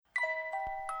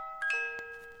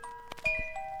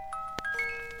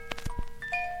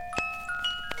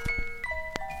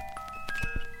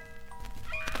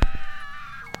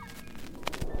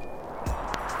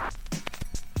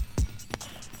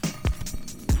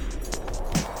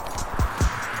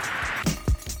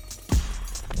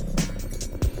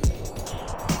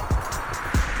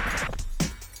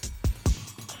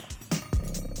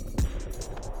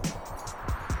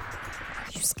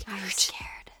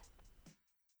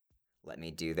let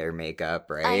me do their makeup,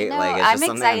 right? I know. Like, it's I'm just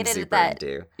something I'm excited super that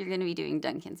into. you're going to be doing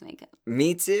Duncan's makeup.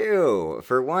 Me too.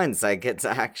 For once, I get to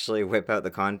actually whip out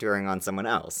the contouring on someone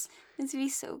else. This would be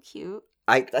so cute.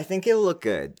 I think he'll look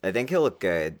good.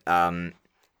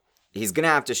 He's gonna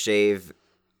have to shave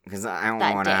because I don't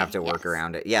That want to day, have to work yes.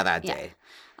 around it. Yeah, that Yeah. day.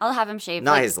 I'll have him shave.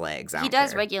 Not his legs. I He don't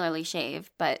does care. regularly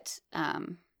shave, but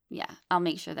yeah, I'll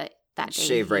make sure that day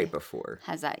Shave he right before.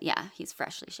 has that. Yeah, he's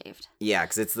freshly shaved. Yeah,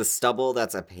 because it's the stubble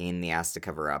that's a pain in the ass to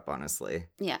cover up, honestly.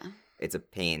 Yeah. It's a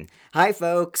pain. Hi,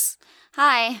 folks.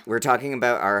 Hi. We're talking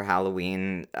about our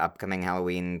upcoming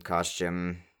Halloween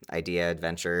costume idea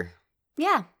adventure.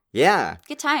 Yeah. Yeah.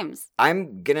 Good times.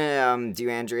 I'm gonna do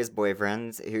Andrea's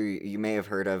boyfriend, who you may have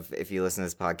heard of if you listen to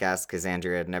this podcast, because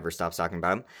Andrea never stops talking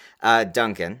about him.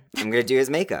 Duncan. I'm gonna do his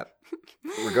makeup.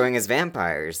 We're going as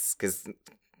vampires, because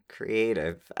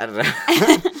creative. I don't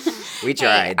know. We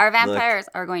tried. Hey, our vampires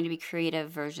are going to be creative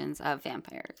versions of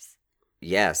vampires.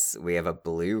 Yes, we have a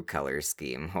blue color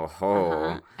scheme. Ho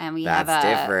ho. And we That's have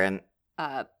different.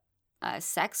 a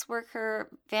sex worker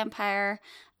vampire,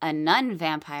 a nun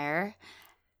vampire,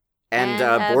 And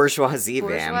a bourgeoisie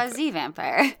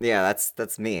vampire. Yeah,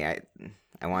 that's me.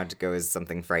 I wanted to go as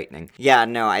something frightening. Yeah,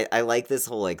 no, I like this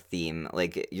whole, like, theme.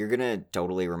 Like, you're gonna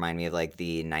totally remind me of, like,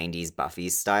 the 90s Buffy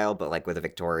style, but, like, with a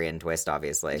Victorian twist,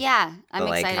 obviously. Yeah, I'm but,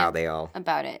 excited like, how they all...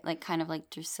 about it. Like, kind of like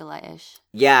Drusilla-ish.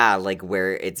 Yeah, like,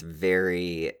 where it's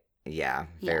very... Yeah,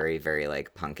 very, very,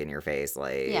 like, punk in your face,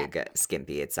 like,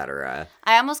 skimpy, etc.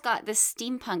 I almost got this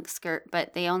steampunk skirt,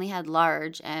 but they only had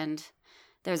large, and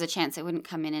there was a chance it wouldn't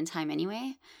come in time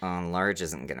anyway. Large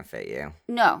isn't gonna fit you.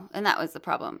 No, and that was the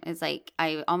problem. It's like,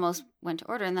 I almost went to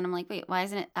order, and then I'm like, wait, why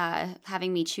isn't it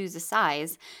having me choose a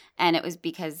size? And it was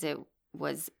because it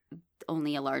was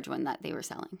only a large one that they were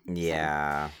selling.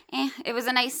 Yeah. So, it was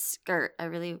a nice skirt. I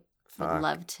really would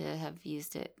love to have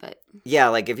used it, but... Yeah,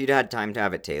 like, if you'd had time to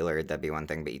have it tailored, that'd be one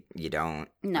thing, but you don't,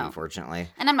 no, unfortunately.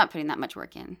 And I'm not putting that much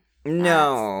work in.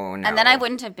 No. And then I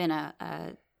wouldn't have been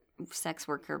a sex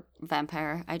worker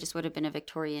vampire. I just would have been a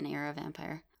Victorian era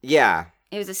vampire. Yeah.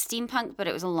 It was a steampunk, but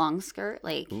it was a long skirt,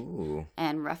 like, ooh,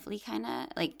 and roughly kind of,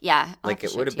 like, yeah. Like,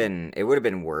 it would have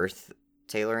been worth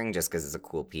tailoring just because it's a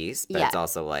cool piece, but it's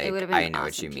also like, I know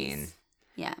what you mean.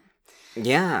 Yeah.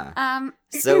 Yeah.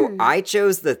 So I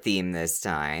chose the theme this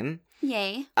time.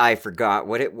 Yay. I forgot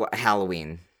what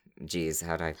Halloween. Jeez,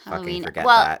 how'd I fucking forget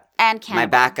that? And cannibal. My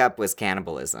backup was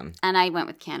cannibalism. And I went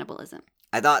with cannibalism.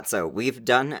 I thought so. We've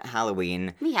done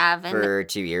Halloween for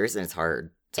 2 years, and it's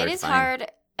hard. It is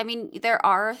hard. I mean, there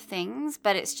are things,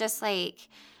 but it's just like,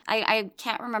 I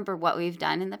can't remember what we've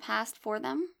done in the past for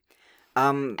them.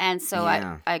 And so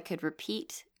I could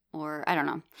repeat, or I don't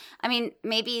know. I mean,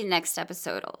 maybe next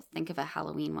episode I'll think of a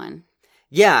Halloween one.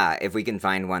 Yeah, if we can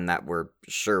find one that we're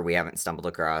sure we haven't stumbled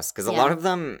across. Because a lot of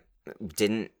them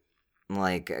didn't,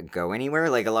 like, go anywhere.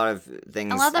 Like, a lot of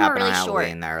things happen are really on Halloween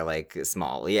short. that are, like,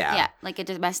 small. Yeah. Yeah, like a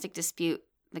domestic dispute.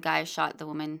 The guy shot the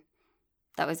woman.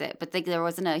 That was it. But there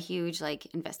wasn't a huge, like,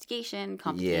 investigation,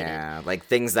 complicated. Yeah, like,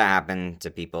 things that happen to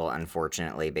people,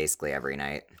 unfortunately, basically every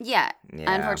night. Yeah.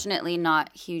 Unfortunately,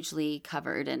 not hugely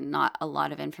covered and not a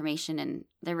lot of information. And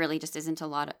there really just isn't a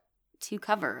lot to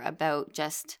cover about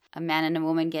just a man and a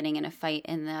woman getting in a fight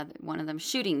and one of them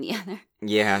shooting the other.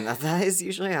 Yeah, that is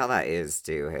usually how that is,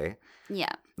 too, hey?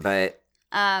 Yeah. But...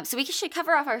 so we should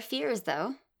cover off our fears,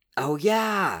 though. Oh,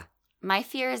 yeah! My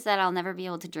fear is that I'll never be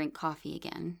able to drink coffee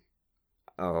again.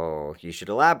 Oh, you should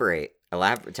elaborate.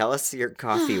 Tell us your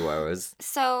coffee woes.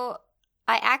 So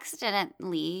I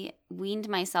accidentally weaned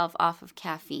myself off of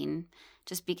caffeine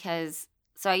just because...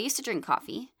 So I used to drink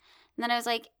coffee. And then I was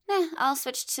like, I'll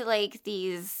switch to, like,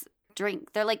 these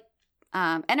they're like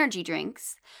energy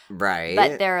drinks. Right.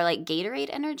 But they're like Gatorade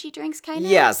energy drinks, kind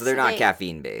of. Yeah, so they're not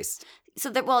caffeine-based.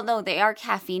 No, they are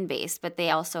caffeine-based, but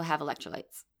they also have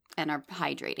electrolytes and are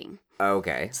hydrating.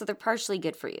 Okay. So they're partially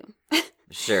good for you.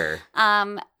 Sure.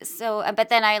 But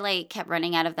then I, like, kept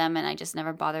running out of them, and I just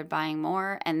never bothered buying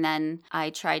more. And then I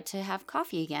tried to have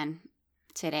coffee again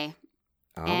today.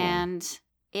 Oh. And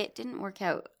it didn't work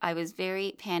out. I was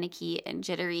very panicky and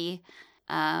jittery.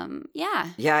 Yeah.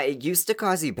 Yeah, it used to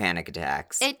cause you panic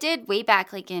attacks. It did way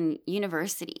back, like, in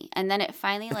university. And then it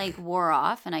finally, like, wore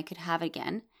off, and I could have it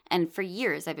again. And for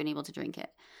years, I've been able to drink it.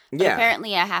 But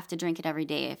apparently I have to drink it every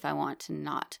day if I want to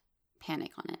not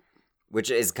panic on it. Which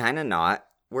is kind of not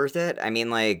worth it. I mean,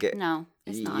 like... No,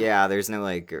 it's not. Yeah, there's no,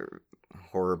 like,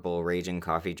 horrible raging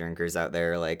coffee drinkers out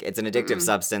there. Like, it's an addictive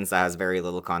substance that has very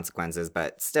little consequences,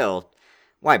 but still,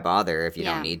 why bother if you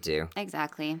don't need to?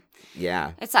 Exactly.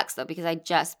 Yeah. It sucks, though, because I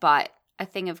just bought a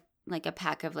thing of, like, a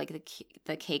pack of, like,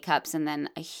 the K-Cups and then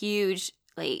a huge,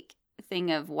 like,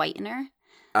 thing of whitener.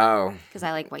 Oh. Because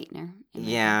I like whitener.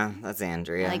 Yeah, that's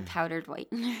Andrea. I like powdered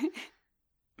whitener.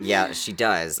 Yeah, she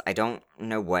does. I don't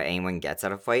know what anyone gets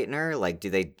out of whitener. Like,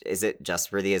 is it just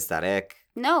for the aesthetic?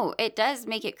 No, it does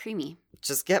make it creamy.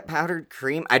 Just get powdered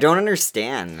cream? I don't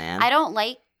understand, man. I don't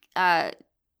like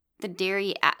the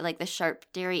dairy, like the sharp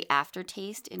dairy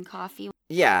aftertaste in coffee.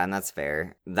 Yeah, and that's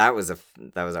fair. That was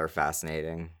our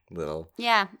fascinating little.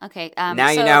 Yeah. Okay.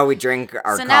 Now you know how we drink our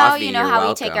coffee. So now you know You're how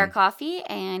welcome. we take our coffee,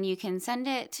 and you can send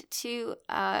it to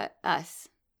us.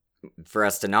 For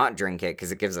us to not drink it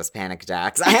because it gives us panic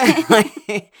attacks.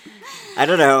 I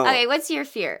don't know. Okay, what's your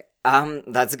fear?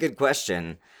 That's a good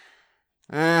question.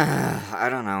 I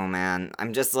don't know, man.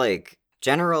 I'm just like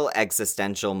general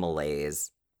existential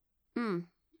malaise.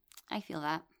 I feel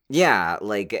that. Yeah,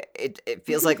 like it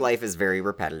feels like life is very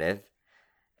repetitive,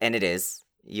 and it is.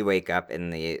 You wake up in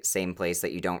the same place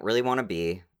that you don't really want to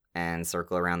be, and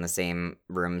circle around the same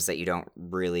rooms that you don't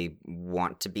really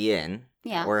want to be in,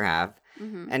 or have,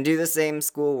 and do the same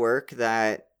schoolwork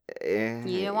that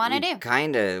you don't want to do.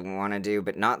 Kind of want to do,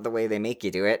 but not the way they make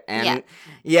you do it. And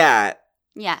yeah.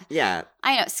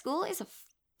 I know school is a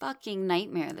fucking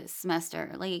nightmare this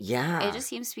semester. Like, it just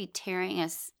seems to be tearing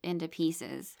us into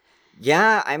pieces.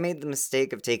 Yeah, I made the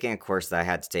mistake of taking a course that I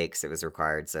had to take because it was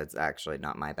required, so it's actually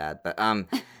not my bad. But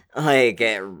like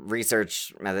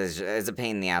research methods is a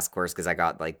pain in the ass course because I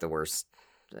got like the worst.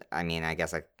 I mean, I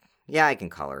guess I can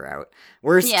call her out.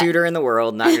 Worst tutor in the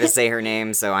world. Not gonna say her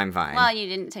name, so I'm fine. Well, you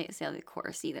didn't say the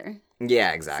course either.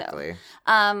 Yeah, exactly.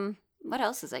 So, what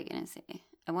else was I gonna say?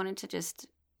 I wanted to just.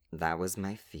 That was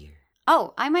my fear.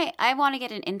 Oh, I want to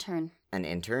get an intern. An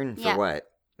intern for what?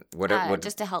 What?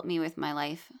 Just to help me with my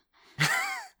life.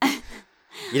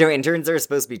 You know, interns are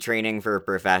supposed to be training for a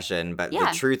profession, but the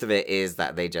truth of it is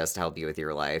that they just help you with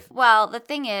your life. Well, the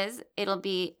thing is, it'll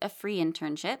be a free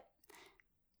internship.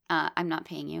 I'm not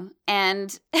paying you.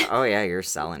 And oh, yeah, you're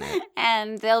selling it.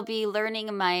 And they'll be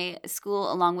learning my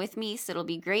school along with me. So it'll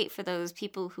be great for those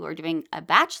people who are doing a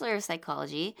Bachelor of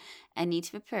Psychology and need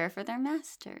to prepare for their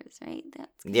master's, right?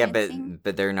 That's convincing.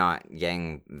 but they're not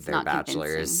getting their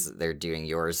bachelor's. Convincing. They're doing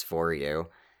yours for you.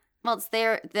 Well,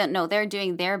 they're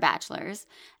doing their bachelor's,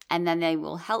 and then they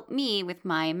will help me with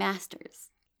my master's.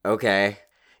 Okay.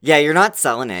 Yeah, you're not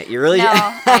selling it. You're really... No,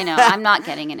 I know. I'm not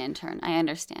getting an intern. I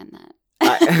understand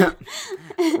that.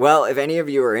 Well, if any of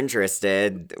you are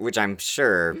interested, which I'm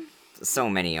sure so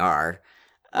many are...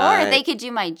 Or they could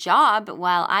do my job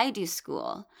while I do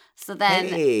school. So then...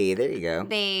 Hey, there you go.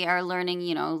 They are learning,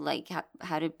 like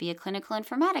how to be a clinical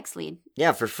informatics lead.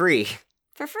 Yeah, for free.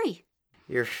 For free.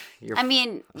 You're I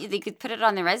mean, they could put it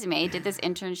on the resume. I did this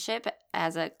internship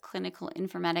as a clinical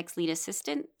informatics lead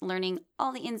assistant, learning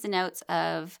all the ins and outs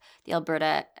of the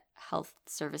Alberta health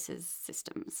services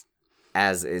systems.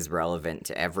 As is relevant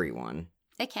to everyone.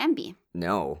 It can be.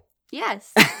 No.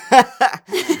 Yes.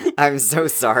 I'm so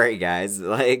sorry, guys.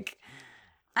 Like,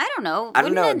 I don't know. I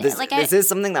don't know. This is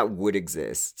something that would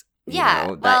exist.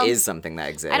 That is something that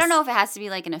exists. I don't know if it has to be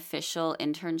like an official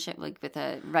internship, like with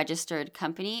a registered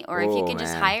company, or if you can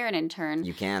just hire an intern.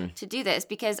 You can to do this,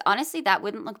 because honestly, that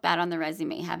wouldn't look bad on the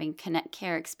resume. Having Connect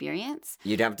Care experience.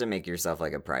 You'd have to make yourself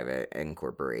like a private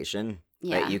incorporation.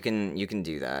 Yeah, but you can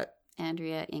do that.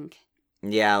 Andrea Inc.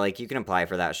 Yeah, like you can apply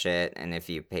for that shit, and if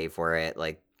you pay for it,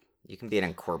 like you can be an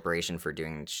incorporation for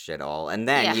doing shit all, and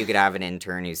then you could have an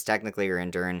intern who's technically your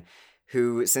intern.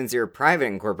 Who, since you're a private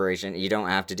incorporation, you don't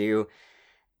have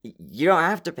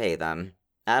to pay them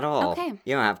at all. Okay.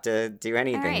 You don't have to do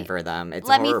anything for them. It's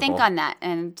Let me think on that,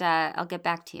 and I'll get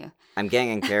back to you. I'm getting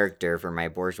in character for my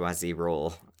bourgeoisie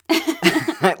role.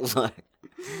 Look.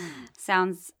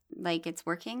 Sounds like it's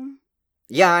working.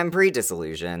 Yeah, I'm pretty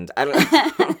disillusioned. I don't.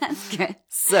 That's good.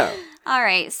 So. All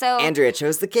right. So. Andrea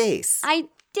chose the case. I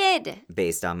did.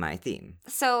 Based on my theme.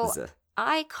 So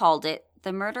I called it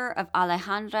The Murder of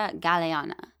Alejandra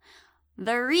Galeana.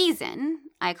 The reason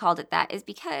I called it that is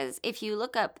because if you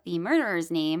look up the murderer's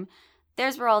name,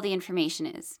 there's where all the information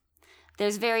is.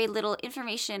 There's very little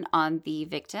information on the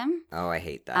victim. Oh, I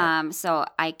hate that. So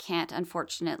I can't,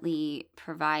 unfortunately,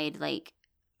 provide, like,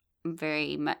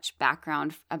 very much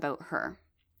background about her.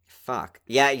 Fuck.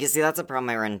 Yeah, you see, that's a problem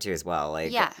I run into as well.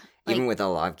 Like, even with a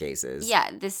lot of cases.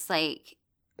 Yeah, this, like...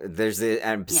 There's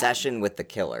an obsession with the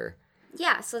killer.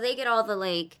 Yeah, so they get all the,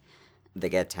 like... They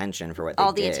get attention for what they did.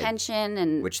 All the attention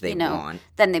and, which they want.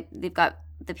 Then they've got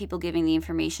the people giving the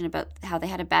information about how they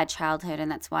had a bad childhood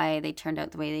and that's why they turned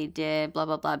out the way they did, blah,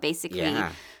 blah, blah. Basically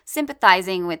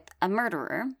sympathizing with a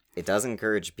murderer. It does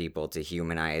encourage people to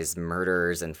humanize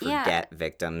murderers and forget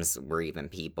victims were even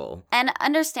people. And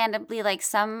understandably, like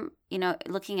some,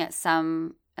 looking at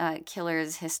some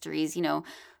killers' histories,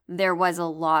 there was a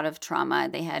lot of trauma.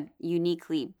 They had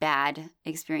uniquely bad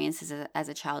experiences as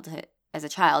a child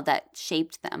that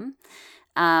shaped them.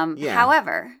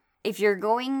 However, if you're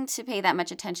going to pay that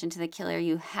much attention to the killer,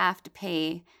 you have to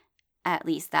pay at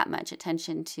least that much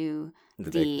attention to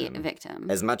the victim.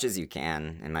 As much as you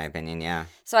can, in my opinion, yeah.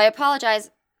 So I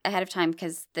apologize ahead of time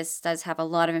because this does have a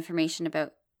lot of information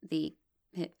about the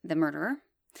murderer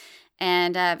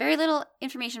and very little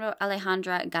information about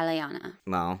Alejandra Galeana.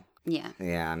 Well, yeah,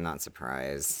 I'm not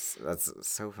surprised. That's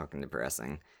so fucking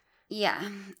depressing. Yeah.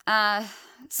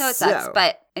 So it sucks,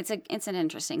 but it's an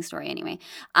interesting story anyway.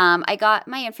 I got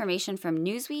my information from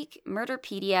Newsweek,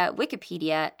 Murderpedia,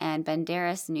 Wikipedia, and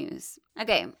Banderas News.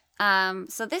 Okay.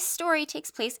 So this story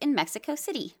takes place in Mexico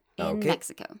City,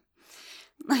 Mexico.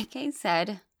 Like I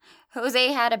said,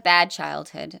 Jose had a bad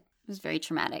childhood. It was very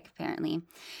traumatic, apparently.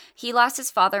 He lost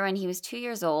his father when he was 2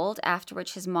 years old, after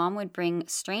which his mom would bring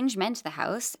strange men to the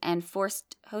house and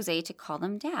forced Jose to call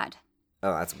them dad.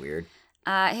 Oh, that's weird.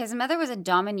 His mother was a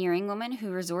domineering woman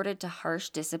who resorted to harsh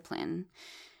discipline.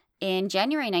 In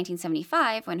January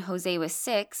 1975, when Jose was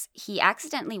 6, he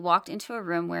accidentally walked into a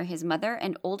room where his mother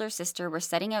and older sister were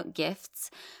setting out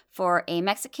gifts for a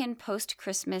Mexican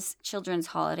post-Christmas children's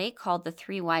holiday called the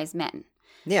Three Wise Men.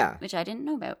 Yeah. Which I didn't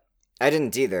know about. I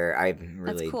didn't either. I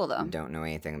really cool, though. Don't know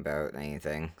anything about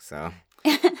anything, so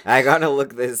I gotta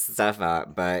look this stuff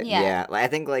up. But yeah, I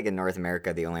think like in North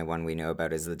America, the only one we know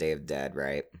about is the Day of Dead,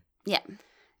 right? Yeah.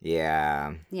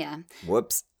 Yeah. Yeah.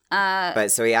 Whoops.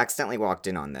 But so he accidentally walked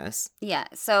in on this. Yeah.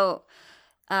 So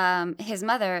his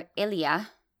mother, Elia,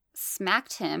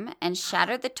 smacked him and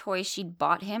shattered the toy she'd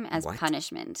bought him as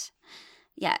punishment.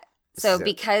 Yeah. So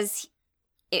because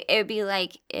it would be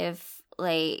like if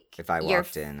I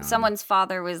walked in, someone's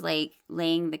father was like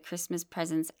laying the Christmas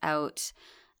presents out,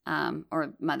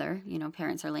 or mother,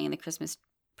 parents are laying the Christmas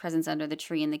presents under the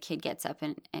tree, and the kid gets up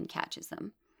and catches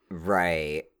them.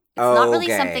 Right. It's not really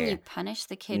something you punish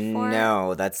the kid for.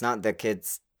 No, that's not the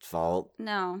kid's fault.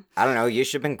 No. I don't know. You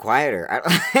should have been quieter.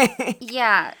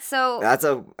 Yeah. So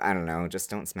I don't know. Just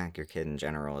don't smack your kid in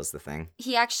general is the thing.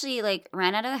 He actually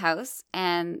ran out of the house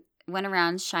and went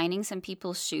around shining some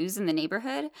people's shoes in the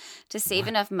neighborhood to save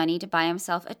enough money to buy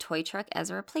himself a toy truck as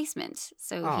a replacement.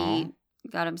 So he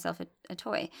got himself a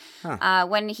toy. Huh.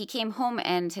 When he came home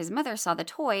and his mother saw the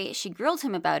toy, she grilled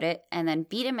him about it and then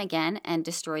beat him again and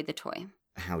destroyed the toy.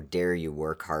 How dare you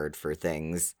work hard for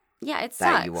things? Yeah, it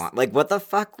sucks. That you want. Like, what the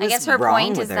fuck was I guess her wrong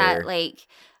point with is her? that,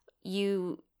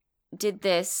 you did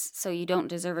this so you don't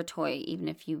deserve a toy, even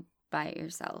if you buy it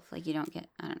yourself. You don't get,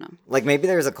 I don't know. Maybe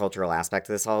there's a cultural aspect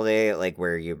to this holiday,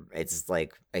 where it's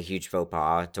a huge faux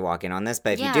pas to walk in on this.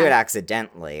 But if you do it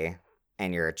accidentally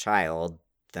and you're a child,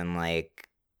 then,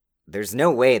 there's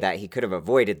no way that he could have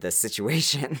avoided this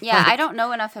situation. Yeah, I don't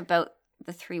know enough about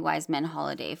the Three Wise Men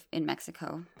holiday in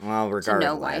Mexico. Well, regardless. To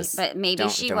know why. But maybe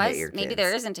don't maybe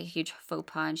there isn't a huge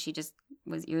faux pas and she just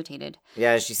was irritated.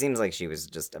 Yeah, she seems like she was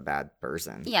just a bad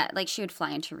person. Yeah, she would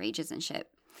fly into rages and shit.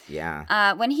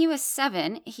 Yeah. When he was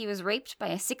 7, he was raped by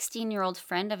a 16-year-old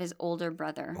friend of his older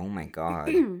brother. Oh my God.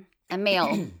 a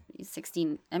male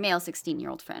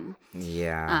 16-year-old friend.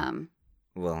 Yeah.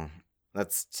 Well,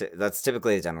 that's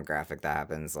typically a demographic that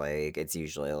happens. It's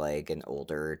usually an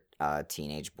older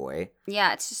teenage boy.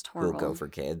 Yeah, it's just horrible. Who'll go for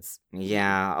kids.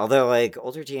 Yeah, although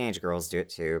older teenage girls do it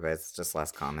too, but it's just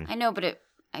less common. I know, but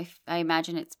I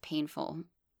imagine it's painful.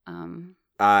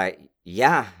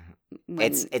 Yeah.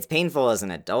 It's painful as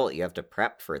an adult. You have to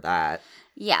prep for that.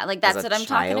 Yeah, that's what I'm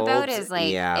talking about. Is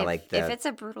if it's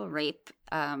a brutal rape,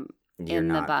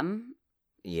 the bum.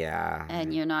 Yeah.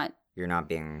 And you're not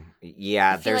being.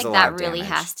 Yeah, I feel there's a lot that of really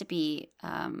damage. has to be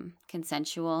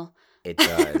consensual. It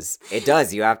does. It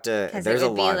does. You have to. There's a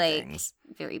lot of things.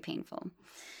 Very painful.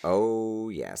 Oh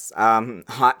yes.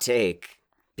 Hot take.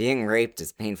 Being raped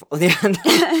is painful.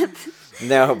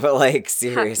 No, but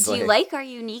seriously. Do you like our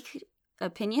unique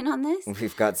opinion on this?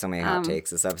 We've got so many hot takes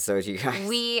this episode, you guys.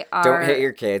 We are don't hit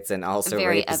your kids, and also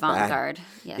very rape is bad. avant-garde.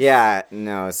 Yes. Yeah,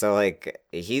 no. So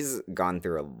he's gone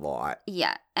through a lot.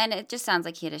 Yeah, and it just sounds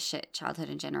like he had a shit childhood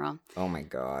in general. Oh my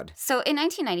God. So in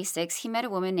 1996, he met a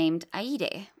woman named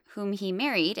Aide, whom he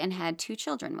married and had 2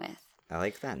 children with. I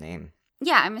like that name.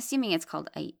 Yeah, I'm assuming it's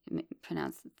called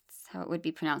pronounced. That's how it would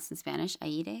be pronounced in Spanish,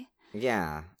 Aide.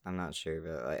 Yeah, I'm not sure,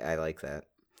 but I like that.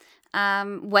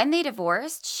 When they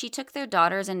divorced, she took their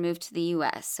daughters and moved to the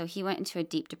U.S., so he went into a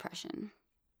deep depression.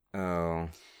 Oh.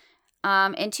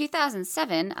 In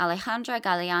 2007, Alejandra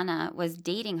Galeana was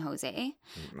dating Jose,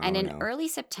 and in early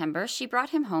September, she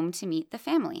brought him home to meet the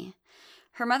family.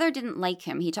 Her mother didn't like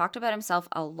him. He talked about himself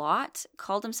a lot,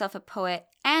 called himself a poet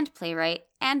and playwright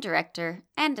and director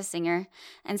and a singer,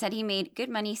 and said he made good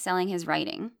money selling his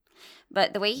writing.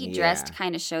 But the way he dressed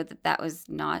kind of showed that that was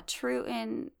not true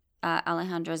in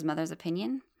Alejandra's mother's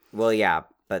opinion. Well, yeah,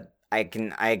 but I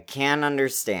can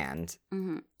understand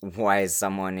why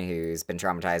someone who's been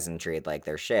traumatized and treated like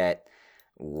their shit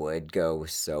would go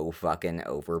so fucking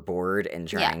overboard in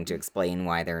trying to explain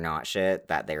why they're not shit,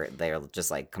 that they're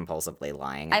just like compulsively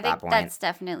lying at that point. I think that's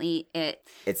definitely it.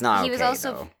 It's not he okay, was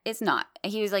also though. It's not.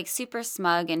 He was like super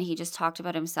smug, and he just talked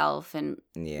about himself and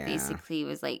basically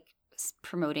was like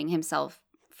promoting himself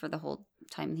for the whole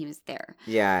time he was there.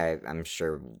 Yeah, I'm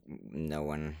sure no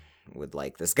one would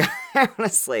like this guy,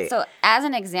 honestly. So as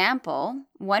an example,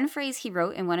 one phrase he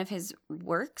wrote in one of his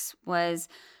works was,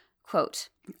 quote,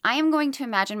 "I am going to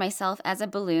imagine myself as a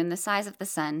balloon the size of the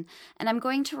sun, and I'm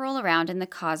going to roll around in the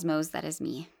cosmos that is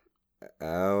me."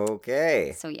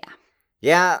 Okay. So yeah.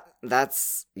 Yeah,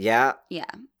 that's, yeah. Yeah.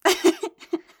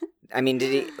 I mean,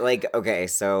 did he, like, okay,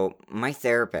 so my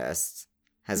therapist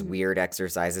has weird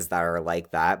exercises that are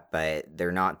like that, but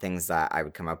they're not things that I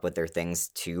would come up with. They're things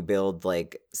to build,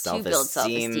 like, self-esteem. To build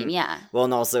self-esteem, yeah. Well,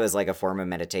 and also as, like, a form of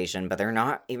meditation, but they're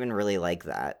not even really like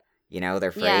that. You know,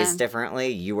 they're phrased differently.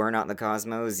 You are not the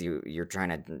cosmos. You're trying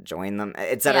to join them,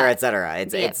 et cetera, et cetera.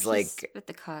 It's like with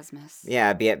the cosmos.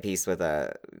 Yeah, be at peace with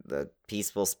the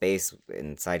peaceful space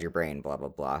inside your brain, blah blah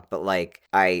blah. But like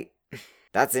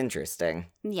that's interesting.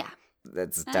 Yeah.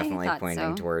 That's definitely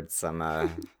pointing towards some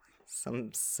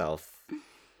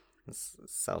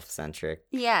self-centric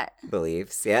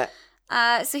beliefs. Yeah.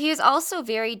 So he was also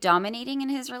very dominating in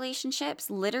his relationships,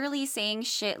 literally saying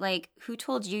shit like, "Who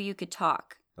told you could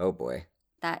talk?" Oh boy.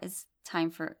 That is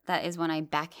when I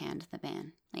backhand the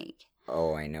man. Like,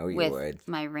 oh, I know you would. With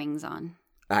my rings on.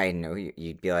 I know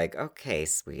you'd be like, "Okay,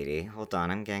 sweetie, hold on,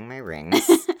 I'm getting my rings.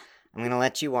 I'm going to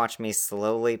let you watch me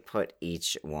slowly put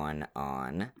each one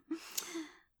on."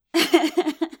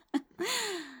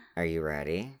 Are you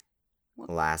ready?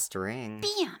 Last ring.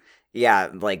 Bam! Yeah,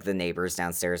 like the neighbors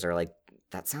downstairs are like,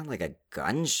 "That sounded like a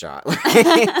gunshot."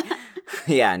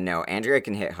 Yeah, no, Andrea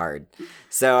can hit hard.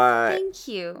 So, thank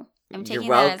you. I'm taking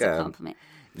that as a compliment.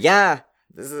 Yeah,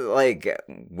 this is like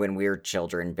when we were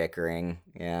children bickering.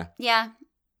 Yeah. Yeah.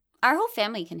 Our whole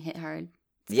family can hit hard.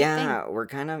 Yeah, we're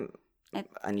kind of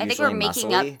unusually I think we're making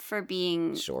muscly. up for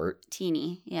being Short.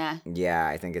 teeny. Yeah. Yeah,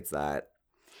 I think it's that.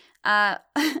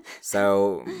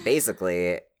 So,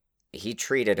 basically, he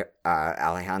treated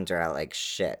Alejandra like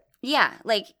shit. Yeah,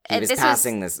 like he was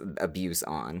passing this abuse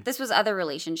on. This was other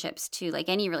relationships too, like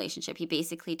any relationship. He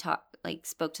basically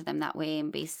spoke to them that way,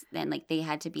 and like they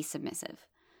had to be submissive.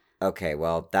 Okay,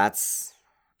 well that's.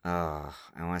 Oh,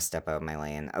 I want to step out of my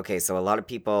lane. Okay, so a lot of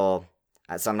people.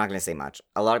 So I'm not going to say much.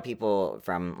 A lot of people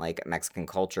from like Mexican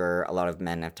culture, a lot of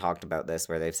men have talked about this,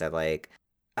 where they've said like,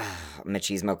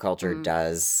 machismo culture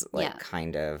does like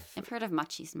kind of. I've heard of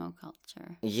machismo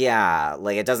culture. Yeah,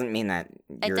 like it doesn't mean that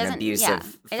you're an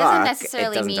abusive. Yeah. It doesn't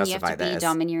necessarily mean you have to be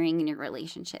domineering in your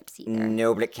relationships either.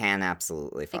 No, but it can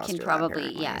absolutely foster. It can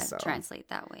probably so. translate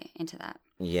that way into that.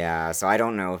 Yeah, so I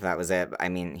don't know if that was it. I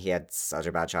mean, he had such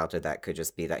a bad childhood that could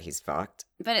just be that he's fucked.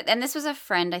 And this was a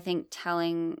friend, I think,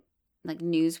 telling like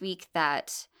Newsweek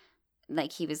that.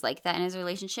 Like he was like that in his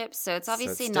relationship, so it's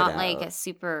obviously not like a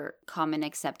super common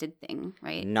accepted thing,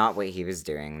 right? Not what he was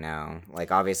doing, no.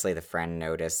 Like obviously the friend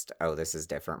noticed, oh, this is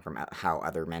different from how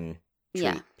other men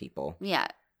treat people. Yeah,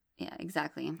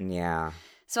 exactly. Yeah.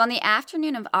 So on the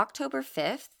afternoon of October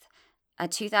 5th,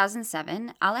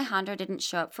 2007, Alejandra didn't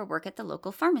show up for work at the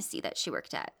local pharmacy that she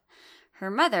worked at. Her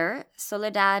mother,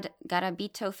 Soledad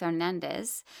Garabito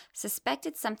Fernandez,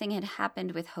 suspected something had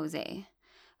happened with Jose.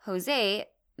 Jose,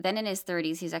 then in his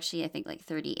 30s, he's actually, I think, like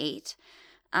 38,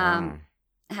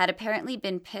 had apparently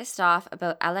been pissed off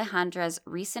about Alejandra's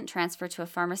recent transfer to a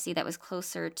pharmacy that was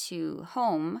closer to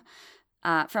home,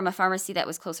 from a pharmacy that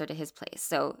was closer to his place.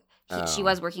 So she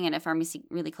was working at a pharmacy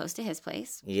really close to his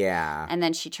place. Yeah. And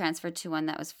then she transferred to one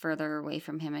that was further away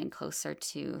from him and closer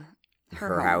to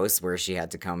her house where she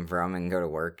had to come from and go to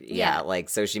work. Yeah, like,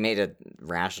 so she made a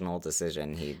rational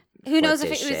decision. Who knows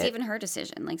if it was even her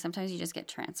decision? Like, sometimes you just get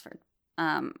transferred.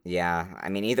 Yeah, I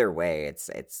mean, either way, it's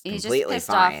he's completely just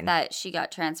pissed fine. off that she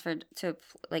got transferred to,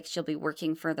 like, she'll be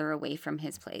working further away from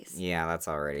his place. Yeah, that's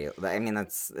already, I mean,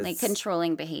 that's like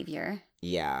controlling behavior.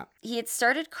 Yeah. He had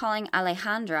started calling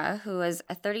Alejandra, who was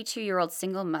a 32-year-old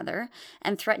single mother,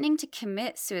 and threatening to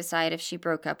commit suicide if she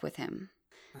broke up with him.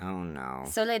 Oh, no.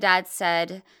 Soledad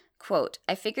said, quote,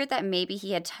 "I figured that maybe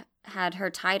he had had her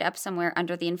tied up somewhere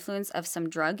under the influence of some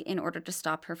drug in order to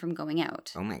stop her from going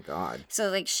out. Oh my God. So,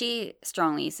 like, she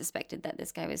strongly suspected that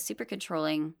this guy was super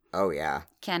controlling. Oh, yeah.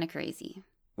 Kind of crazy.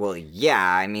 Well, yeah,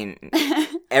 I mean,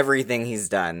 everything he's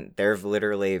done, there have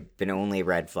literally been only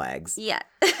red flags. Yeah.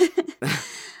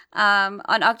 On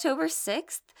October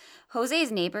 6th,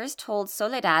 Jose's neighbors told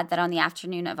Soledad that on the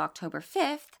afternoon of October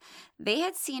 5th, they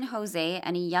had seen Jose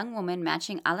and a young woman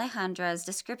matching Alejandra's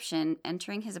description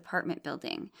entering his apartment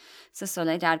building. So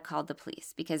Soledad called the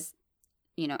police because,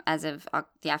 you know, as of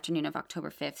the afternoon of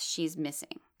October 5th, she's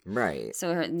missing. Right.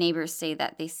 So her neighbors say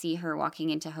that they see her walking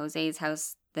into Jose's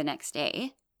house the next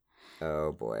day.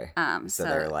 Oh, boy. So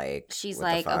they're like, she's what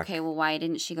the like, fuck? okay, well, why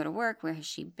didn't she go to work? Where has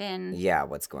she been? Yeah,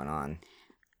 what's going on?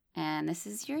 And this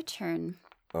is your turn.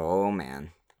 Oh,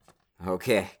 man.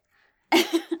 Okay.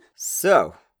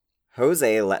 So,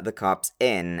 Jose let the cops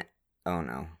in. Oh,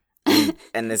 no.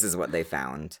 And this is what they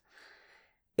found.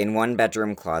 In one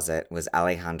bedroom closet was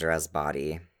Alejandra's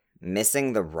body,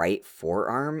 missing the right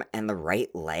forearm and the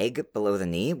right leg below the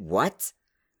knee. What?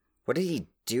 What did he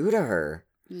do to her?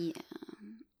 Yeah.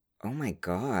 Oh my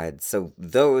God. So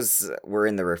those were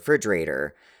in the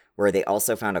refrigerator, where they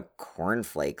also found a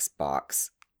cornflakes box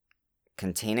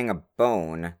containing a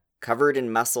bone covered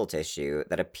in muscle tissue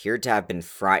that appeared to have been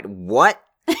fried. What?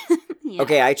 Yeah.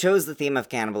 Okay, I chose the theme of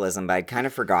cannibalism, but I'd kind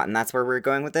of forgotten that's where we were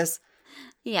going with this.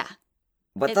 Yeah.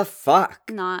 What the fuck?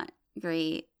 Not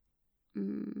great.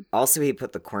 Also, he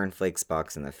put the cornflakes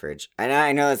box in the fridge.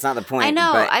 I know that's not the point. I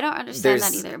know. but I don't understand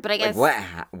that there's- either. But I guess Like,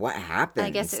 what happened? I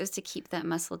guess it was to keep that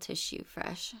muscle tissue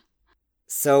fresh.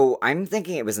 So I'm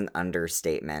thinking it was an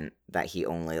understatement that he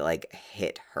only, like,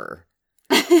 hit her.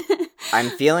 I'm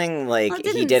feeling like Well, it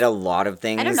he didn't- did a lot of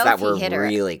things know that if he were hit her.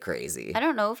 really crazy. I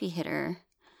don't know if he hit her.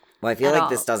 Well, I feel at like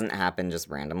this all. doesn't happen just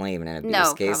randomly, even in abuse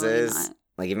No, cases. probably not.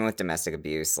 Like, even with domestic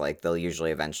abuse, like, they'll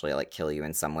usually eventually, like, kill you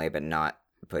in some way, but not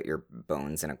put your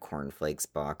bones in a cornflakes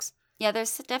box. Yeah,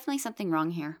 there's definitely something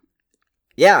wrong here.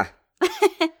 Yeah.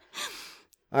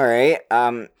 All right.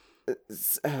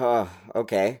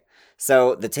 Okay.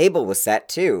 So the table was set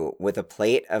too, with a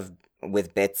plate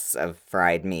with bits of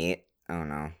fried meat. Oh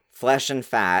no. Flesh and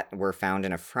fat were found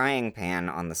in a frying pan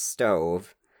on the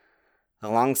stove.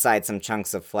 Alongside some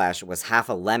chunks of flesh was half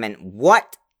a lemon.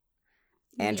 What?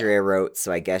 Andrea wrote,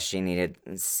 so I guess she needed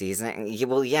seasoning.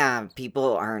 Well, yeah,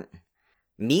 people aren't.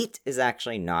 Meat is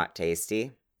actually not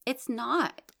tasty. It's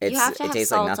not. You have to have tastes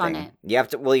salt like on nothing. it. You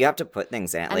have to put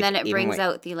things in it. And like, then it even brings what-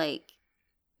 out the, like,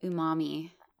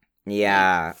 umami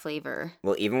Yeah. flavor.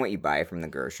 Well, even what you buy from the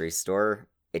grocery store,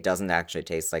 it doesn't actually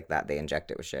taste like that. They inject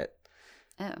it with shit.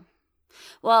 Oh.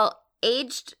 Well,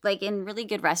 aged, like in really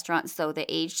good restaurants, though, the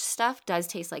aged stuff does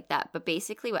taste like that. But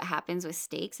basically what happens with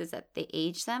steaks is that they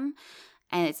age them,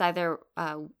 and it's either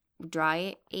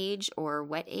dry age or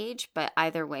wet age. But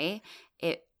either way,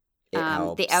 it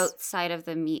helps. the outside of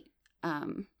the meat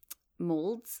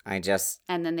molds,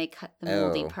 and then they cut the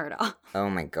moldy Oh. part off. Oh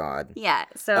my God. Yeah.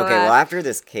 So Okay, well, after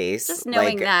this case, just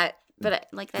knowing like, that, but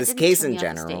like that this didn't case turn in me off the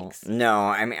general. steaks. No,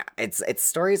 I mean, it's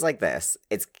stories like this.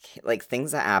 It's like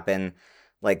things that happen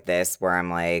like this where I'm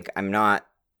like, I'm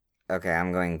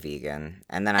going vegan,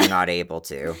 and then I'm not able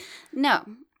to. No,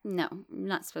 I'm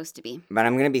not supposed to be. But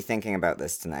I'm gonna be thinking about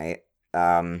this tonight.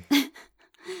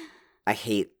 I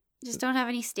hate. Just don't have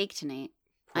any steak tonight.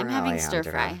 Poor I'm having stir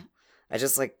Alejandra. fry. I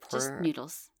just like Just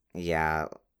noodles. Yeah.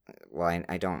 Well,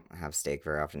 I don't have steak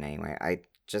very often anyway. I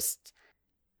just.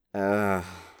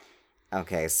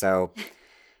 Okay, so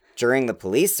during the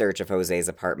police search of Jose's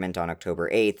apartment on October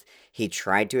 8th, he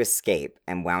tried to escape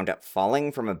and wound up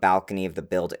falling from a balcony of the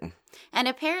building. And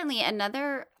apparently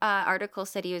another article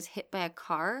said he was hit by a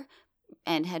car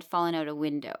and had fallen out a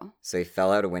window. So he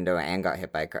fell out a window and got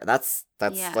hit by a car. That's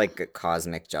Yeah. like a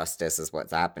cosmic justice is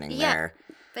what's happening Yeah. there.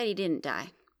 But he didn't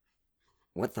die.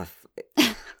 What the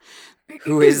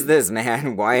Who is this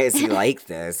man? Why is he like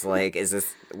this? Like, is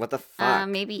this what the fuck?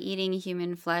 Maybe eating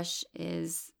human flesh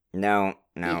is... No,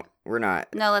 Yeah. we're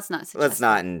not. No, let's not suggest Let's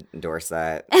not endorse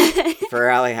that. For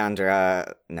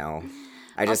Alejandra, no.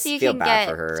 I just Also, you feel can bad get,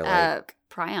 for her. Like,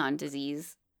 prion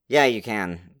disease. yeah, you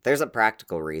can. There's a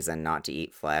practical reason not to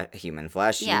eat human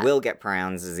flesh. Yeah. You will get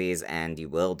prion disease and you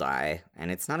will die,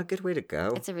 and it's not a good way to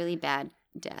go. It's a really bad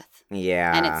death.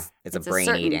 Yeah, And it's a it's a brain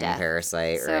certain eating death.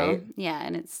 parasite, So, right? yeah,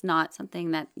 and it's not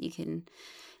something that you can...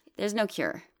 There's no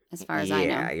cure, as far as I know.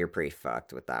 Yeah, you're pretty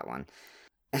fucked with that one.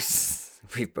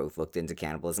 We've both looked into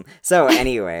cannibalism. So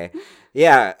anyway,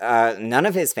 yeah, none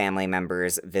of his family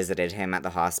members visited him at the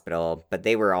hospital, but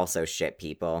they were also shit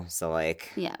people. So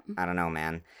like, Yeah. I don't know,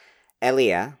 man.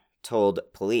 Elia told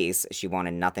police she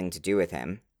wanted nothing to do with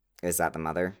him. Is that the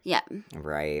mother? Yeah.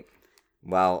 Right.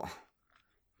 Well,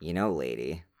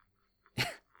 lady,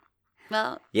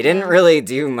 Well, you didn't really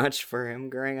do much for him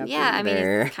growing up Yeah, I mean,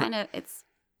 either. it's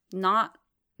not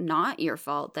your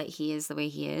fault that he is the way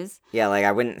he is. Yeah, like,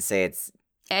 I wouldn't say it's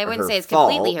I wouldn't her say it's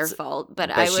completely her fault, fault,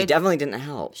 but she definitely didn't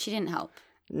help. She didn't help.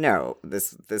 No,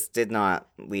 this did not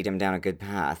lead him down a good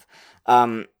path.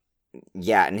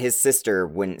 Yeah, and his sister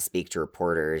wouldn't speak to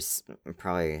reporters,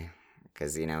 probably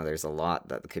because, there's a lot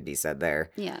that could be said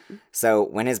there. Yeah. So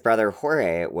when his brother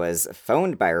Jorge was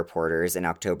phoned by reporters in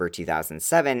October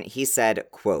 2007, he said,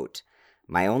 quote,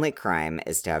 "My only crime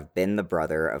is to have been the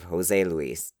brother of Jose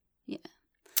Luis." Yeah.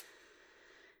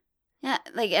 Yeah,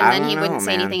 like, and then he wouldn't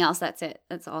say anything else. That's it.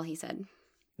 That's all he said.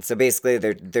 So basically,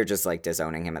 they're just, like,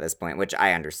 disowning him at this point, which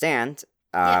I understand.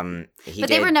 But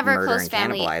they were never a close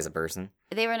family. Cannibalize a person.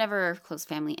 They were never a close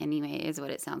family anyway, is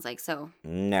what it sounds like. So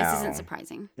no, this isn't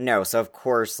surprising. No, so of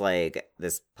course, like,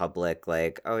 this public,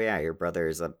 like, oh yeah, your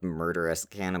brother's a murderous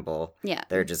cannibal. Yeah,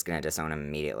 they're just gonna disown him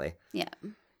immediately. Yeah,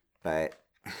 but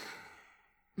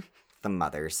the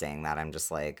mother saying that, I'm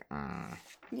just like,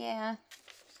 yeah.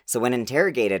 So when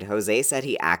interrogated, Jose said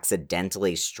he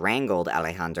accidentally strangled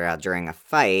Alejandra during a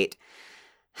fight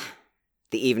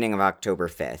the evening of October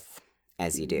 5th,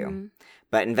 as you do. Mm-hmm.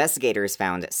 But investigators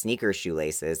found sneaker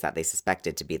shoelaces that they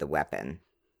suspected to be the weapon.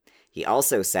 He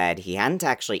also said he hadn't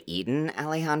actually eaten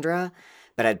Alejandra,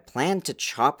 but had planned to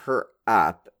chop her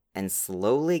up and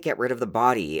slowly get rid of the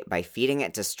body by feeding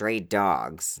it to stray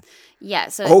dogs. Yeah,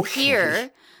 so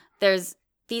here,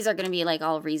 these are going to be, like,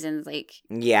 all reasons, like,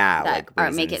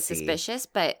 that make it suspicious,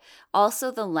 but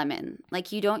also the lemon.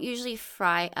 Like, you don't usually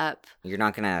fry up. You're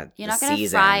not going to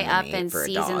fry up and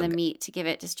season the meat to give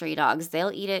it to stray dogs.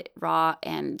 They'll eat it raw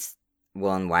and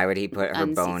Well, and why would he put her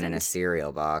bone in a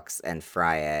cereal box and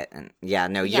fry it? And you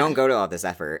don't go to all this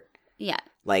effort. Yeah.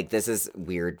 Like, this is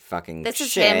weird fucking shit. This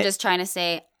is him just trying to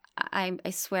say, I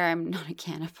swear I'm not a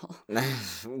cannibal.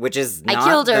 Which is not I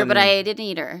killed her, but I didn't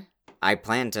eat her. I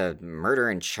plan to murder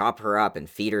and chop her up and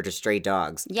feed her to stray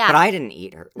dogs. Yeah. But I didn't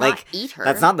eat her. Not eat her.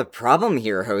 That's not the problem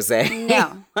here, Jose.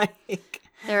 No.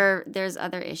 There's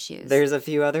other issues. There's a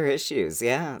few other issues.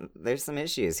 Yeah, there's some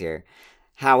issues here.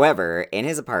 However, in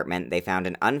his apartment, they found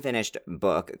an unfinished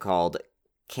book called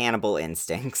Cannibal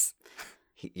Instincts.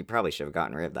 You probably should have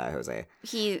gotten rid of that, Jose.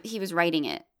 He was writing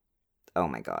it. Oh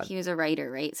my God. He was a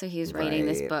writer, right? So he was writing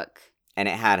this book. And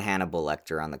it had Hannibal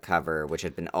Lecter on the cover, which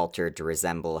had been altered to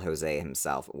resemble Jose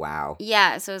himself. Wow.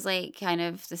 Yeah, so it's like kind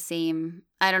of the same.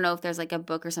 I don't know if there's like a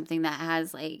book or something that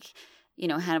has like,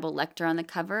 Hannibal Lecter on the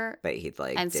cover. But he'd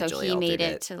like and so he made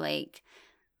it to like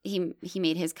he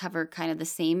made his cover kind of the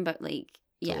same, but like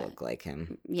to look like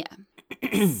him. Yeah.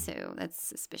 So that's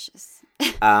suspicious.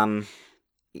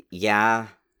 Yeah,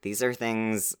 these are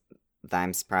things that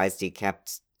I'm surprised he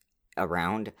kept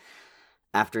around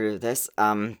after this.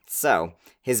 So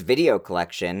his video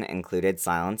collection included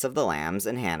Silence of the Lambs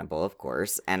and Hannibal, of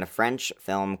course, and a French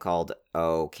film called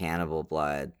Cannibal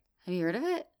Blood. Have you heard of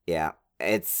it? Yeah.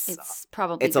 It's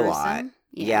probably gruesome. A lot.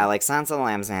 Yeah, like Silence of the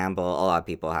Lambs and Hannibal, a lot of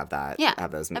people have that. Yeah.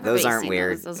 Have those aren't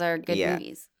weird. Those are good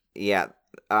movies. Yeah.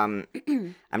 I'm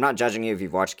not judging you if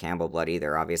you've watched Cannibal Blood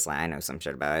either. Obviously, I know some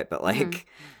shit about it, but like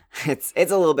it's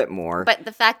a little bit more. But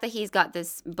the fact that he's got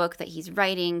this book that he's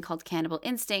writing called Cannibal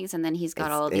Instincts, and then he's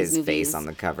got all of these movies. His face on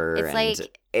the cover,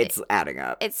 it's adding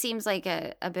up. It seems like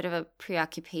a bit of a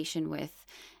preoccupation with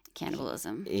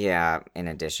cannibalism. Yeah, in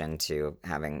addition to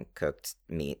having cooked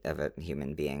meat of a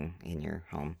human being in your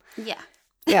home. Yeah.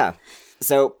 Yeah.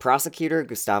 So prosecutor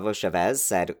Gustavo Chavez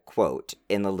said, quote,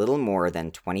 "In the little more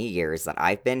than 20 years that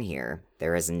I've been here,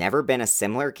 there has never been a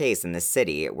similar case in this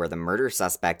city where the murder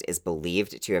suspect is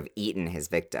believed to have eaten his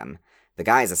victim. The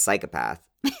guy is a psychopath."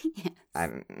 Yes.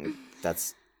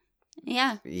 That's...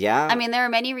 Yeah. Yeah. I mean, there are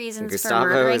many reasons for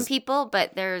murdering people,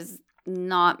 but there's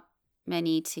not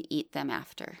many to eat them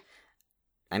after.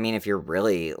 I mean, if you're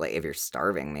really, like, if you're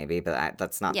starving, maybe, but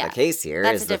that's not the case here,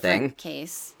 is the thing. That's a different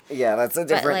case. Yeah, that's a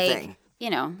different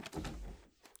thing.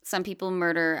 Some people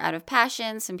murder out of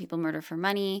passion, some people murder for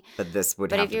money. But this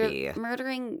would have to be... But if you're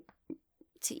murdering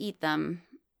to eat them,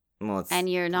 and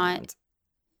you're not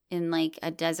in, like, a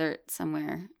desert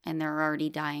somewhere, and they're already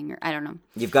dying, or I don't know.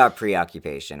 You've got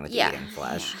preoccupation with eating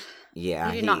flesh.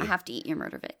 Yeah. You do not have to eat your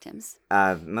murder victims.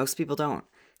 Most people don't.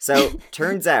 So,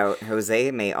 turns out, Jose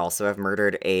may also have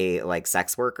murdered a,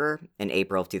 sex worker in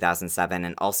April of 2007,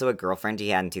 and also a girlfriend he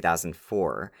had in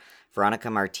 2004,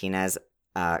 Veronica Martinez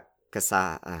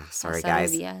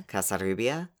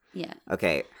Casarrubia? Yeah.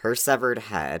 Okay, her severed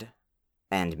head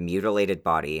and mutilated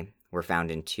body were found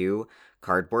in 2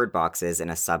 cardboard boxes in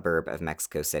a suburb of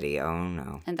Mexico City. Oh,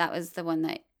 no. And that was the one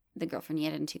that the girlfriend he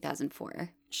had in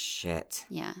 2004. Shit.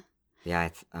 Yeah. Yeah.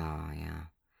 Oh, yeah.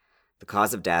 The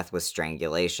cause of death was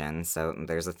strangulation, so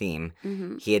there's a theme.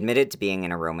 Mm-hmm. He admitted to being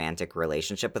in a romantic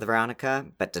relationship with Veronica,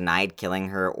 but denied killing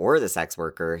her or the sex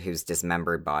worker whose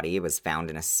dismembered body was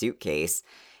found in a suitcase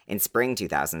in spring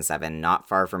 2007, not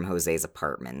far from Jose's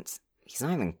apartment. He's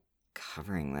not even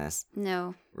covering this.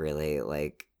 No. Really,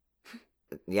 like,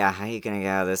 yeah, how are you gonna get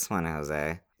out of this one,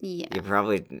 Jose? Yeah. You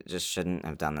probably just shouldn't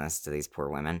have done this to these poor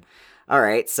women. All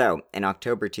right, so in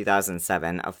October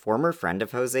 2007, a former friend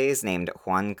of Jose's named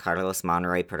Juan Carlos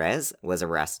Monroy Perez was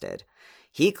arrested.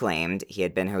 He claimed he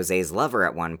had been Jose's lover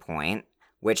at one point,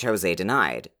 which Jose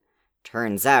denied.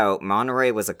 Turns out,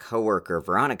 Monroy was a co-worker of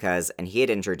Veronica's, and he had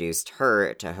introduced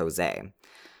her to Jose.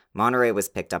 Monroy was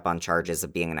picked up on charges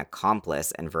of being an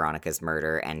accomplice in Veronica's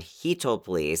murder, and he told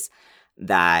police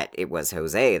that it was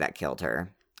Jose that killed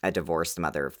her, a divorced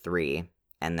mother of 3,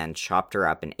 and then chopped her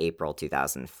up in April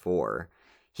 2004.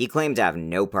 He claimed to have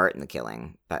no part in the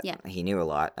killing, but he knew a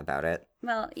lot about it.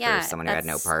 Well, yeah. For someone who had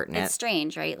no part in it. It's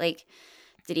strange, right? Like,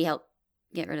 did he help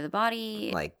get rid of the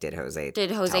body? Like, did Jose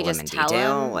just tell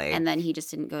detail? him, Like, and then he just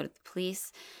didn't go to the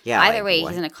police? Yeah. Either way,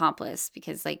 he's an accomplice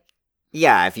because, like...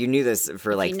 Yeah, if you knew this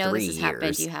for, like, 3 years... If you know this has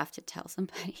happened, you have to tell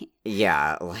somebody.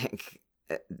 Yeah, like...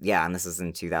 Yeah, and this was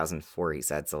in 2004, he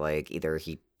said, so, like, either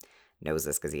he knows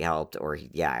this because he helped, or he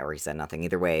said nothing.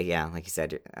 Either way, yeah, like you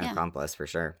said, an accomplice for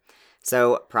sure.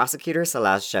 So, prosecutor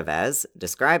Salas Chavez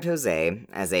described Jose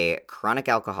as a chronic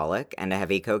alcoholic and a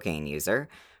heavy cocaine user,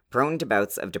 prone to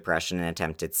bouts of depression and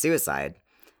attempted suicide.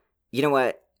 You know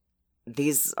what?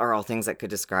 These are all things that could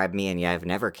describe me, and yeah, I've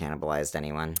never cannibalized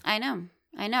anyone. I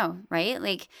know, right?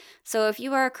 Like, so if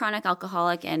you are a chronic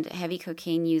alcoholic and heavy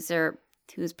cocaine user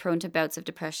who's prone to bouts of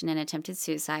depression and attempted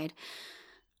suicide,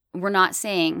 we're not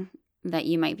saying that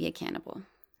you might be a cannibal.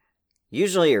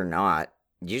 Usually you're not.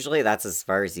 Usually that's as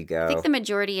far as you go. I think the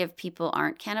majority of people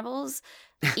aren't cannibals.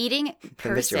 Eating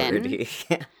person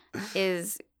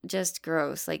is just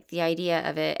gross. Like, the idea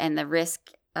of it and the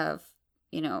risk of,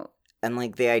 you know... And,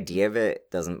 like, the idea of it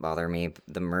doesn't bother me.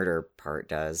 The murder part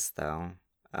does, though.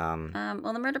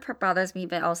 Well, the murder part bothers me,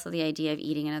 but also the idea of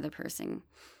eating another person.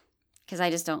 Because I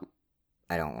just don't...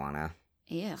 I don't want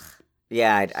to. Ugh.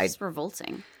 Yeah, it's just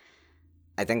revolting.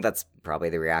 I think that's probably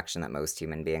the reaction that most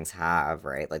human beings have,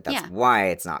 right? Like, that's why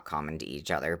it's not common to each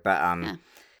other. But,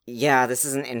 yeah, this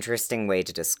is an interesting way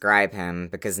to describe him,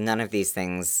 because none of these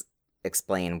things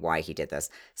explain why he did this.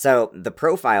 So, the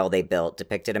profile they built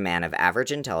depicted a man of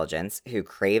average intelligence who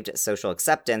craved social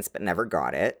acceptance but never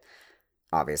got it,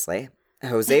 obviously.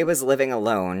 Jose was living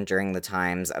alone during the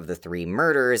times of the 3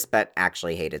 murders, but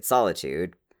actually hated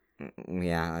solitude.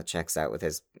 Yeah, that checks out with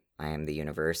his I am the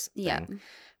universe thing. Yeah.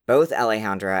 Both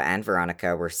Alejandra and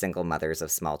Veronica were single mothers of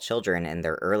small children in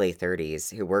their early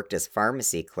 30s who worked as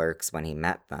pharmacy clerks when he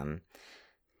met them.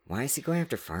 Why is he going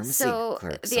after pharmacy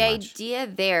clerks so the much? Idea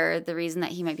there, the reason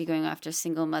that he might be going after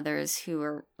single mothers who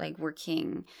are, like,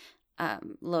 working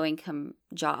low-income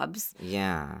jobs.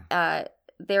 Yeah.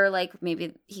 They're, like,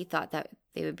 maybe he thought that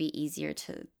they would be easier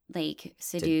to, like,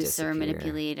 seduce or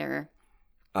manipulate or...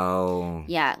 Oh.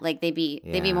 Yeah, like, they'd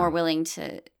be more willing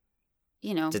to,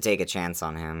 you know... To take a chance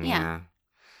on him, yeah.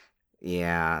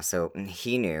 Yeah, so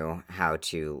he knew how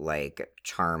to, like,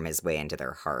 charm his way into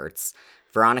their hearts.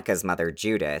 Veronica's mother,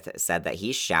 Judith, said that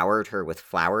he showered her with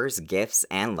flowers, gifts,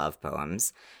 and love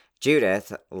poems.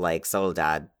 Judith, like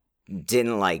Soledad,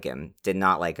 didn't like him, did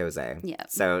not like Jose. Yeah.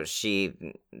 So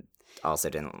she also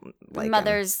didn't like him.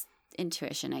 Mother's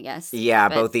intuition, I guess. Yeah,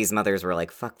 both these mothers were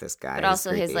like, fuck this guy. But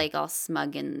also his, like, all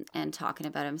smug and talking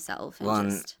about himself. And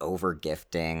and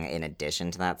over-gifting in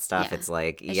addition to that stuff. It's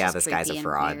like, this guy's a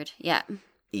fraud. Weird. Yeah.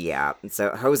 Yeah,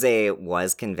 so Jose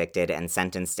was convicted and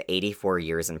sentenced to 84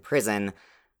 years in prison,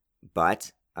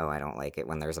 but, I don't like it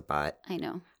when there's a but. I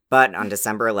know. But on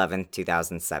December 11th,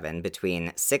 2007,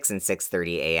 between 6 and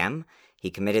 6:30 a.m., he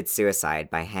committed suicide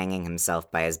by hanging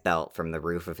himself by his belt from the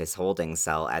roof of his holding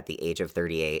cell at the age of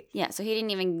 38. Yeah, so he didn't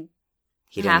even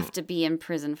have to be in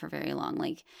prison for very long.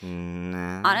 Like,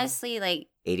 honestly, like...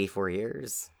 84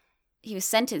 years? He was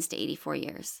sentenced to 84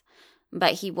 years,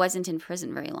 but he wasn't in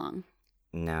prison very long.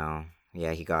 No.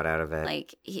 Yeah, he got out of it.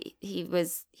 Like, he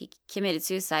committed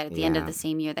suicide at the end of the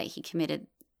same year that he committed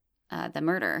the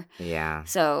murder. Yeah.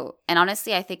 So, and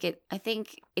honestly, I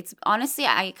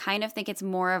kind of think it's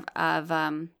more of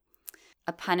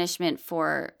a punishment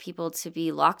for people to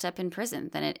be locked up in prison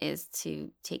than it is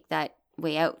to take that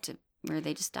way out to where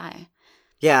they just die.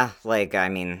 Yeah, like, I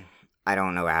mean, I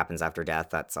don't know what happens after death.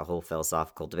 That's a whole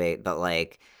philosophical debate. But,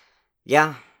 like,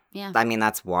 yeah. Yeah. I mean,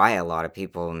 that's why a lot of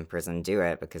people in prison do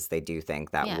it, because they do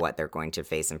think that what they're going to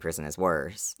face in prison is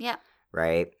worse. Yeah.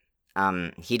 Right?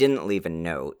 He didn't leave a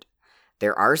note.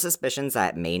 There are suspicions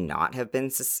that it may not have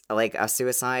been like a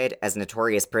suicide, as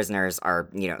notorious prisoners are,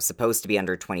 supposed to be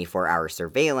under 24-hour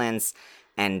surveillance,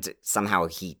 and somehow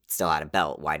he still had a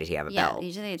belt. Why did he have a belt?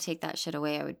 Usually they take that shit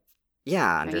away.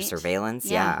 Under right? surveillance,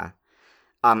 Yeah.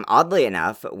 Oddly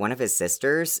enough, one of his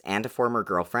sisters and a former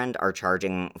girlfriend are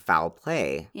charging foul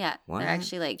play. Yeah, What? they're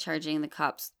actually like charging the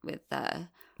cops with,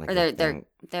 Like or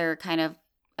they're kind of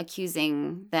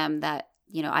accusing them that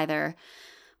either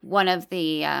one of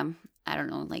the I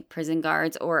don't know, like prison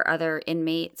guards or other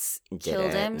inmates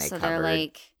killed him. So they're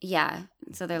like, Oh,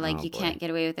 you boy. can't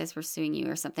get away with this. We're suing you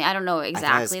or something. I don't know I thought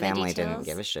exactly his the family details. didn't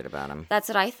give a shit about him. That's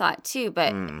what I thought too.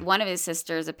 But Mm. one of his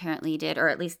sisters apparently did, or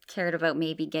at least cared about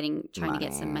maybe trying to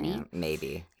get some money.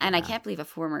 Maybe. And I Yeah. can't believe a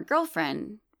former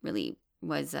girlfriend really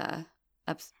was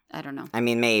I don't know. I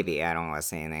mean, maybe. I don't want to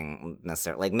say anything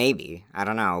necessarily. Like, maybe. I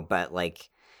don't know. But, like,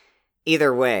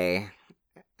 either way,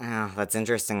 that's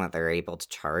interesting that they're able to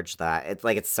charge that.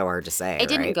 It's so hard to say. It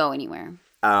didn't right? go anywhere.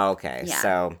 Oh, okay. Yeah.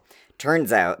 So,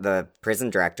 turns out the prison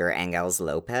director, Angels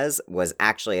Lopez, was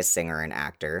actually a singer and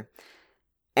actor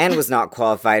and was not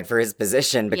qualified for his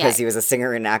position because he was a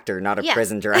singer and actor, not a Yeah.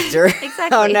 prison director. Exactly.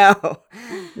 Oh, no.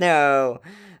 No.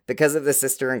 Because of the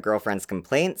sister and girlfriend's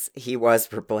complaints, he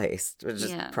was replaced, which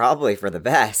is probably for the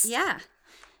best. Yeah.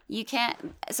 You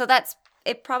can't. So that's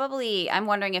it. Probably, I'm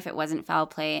wondering if it wasn't foul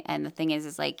play. And the thing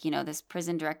is like, this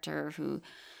prison director who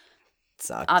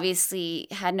Sucked. obviously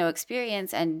had no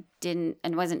experience and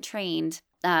wasn't trained,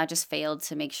 just failed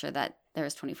to make sure that there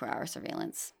was 24-hour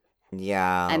surveillance.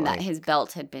 Yeah. And that his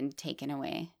belt had been taken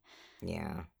away.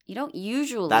 Yeah. You don't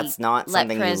usually That's not let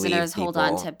something prisoners you leave hold on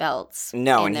people- to belts.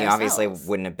 No, in and he their obviously cells.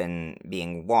 wouldn't have been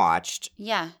being watched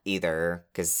Yeah. either,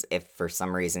 because if for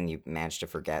some reason you managed to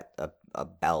forget a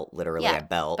belt, literally Yeah, a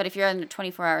belt, But if you're under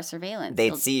 24-hour surveillance,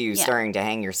 they'd see you starting to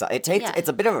hang yourself. It takes, Yeah. it's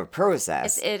a bit of a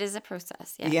process. it is a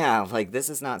process. Yeah. Yeah, like this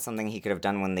is not something he could have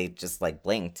done when they just like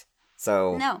blinked.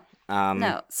 So No.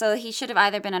 No. So he should have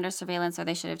either been under surveillance or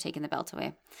they should have taken the belt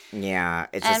away. Yeah,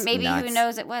 it's just And maybe nuts. who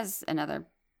knows, it was another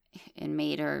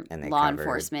inmate or And they law covered-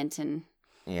 enforcement, and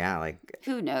Yeah, like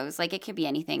who knows? Like it could be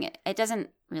anything. It doesn't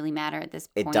really matter at this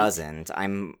point. it doesn't.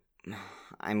 I'm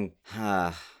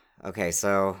okay.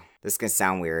 So this is gonna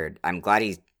sound weird. I'm glad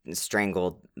he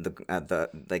strangled the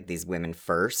like these women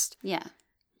first Yeah.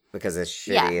 because it's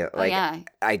Yeah. shitty. Oh, Like yeah.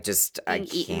 I just I Being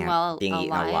eaten can't while being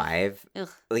eaten alive. Ugh.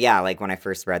 Yeah, like when I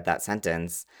first read that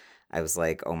sentence, I was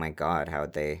like, oh my god,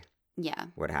 how'd they? Yeah.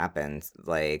 What happened?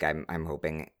 Like I'm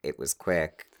hoping it was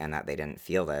quick and that they didn't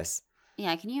feel this.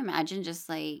 Yeah. Can you imagine just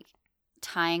like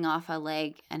tying off a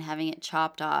leg and having it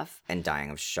chopped off? And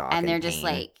dying of shock. And they're pain. just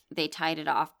like, they tied it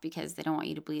off because they don't want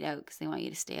you to bleed out because they want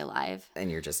you to stay alive. And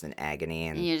you're just in agony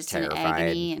and you're just terrified. in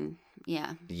agony and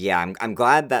yeah. Yeah, I'm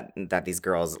glad that these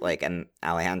girls like and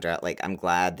Alejandra, like I'm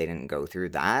glad they didn't go through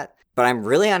that. But I'm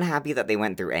really unhappy that they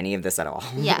went through any of this at all.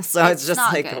 Yeah, So it's just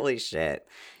not like good. holy shit.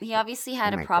 He obviously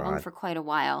had Oh a my problem God. for quite a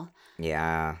while.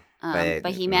 Yeah.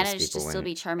 But he most managed to people still wouldn't.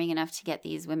 be charming enough to get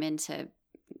these women to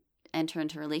enter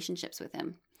into relationships with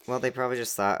him. Well, they probably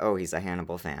just thought, oh, he's a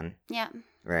Hannibal fan, Yeah.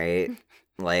 right?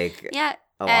 Like Yeah.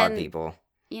 a lot of and, people.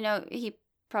 He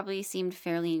probably seemed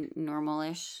fairly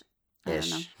normal-ish. I don't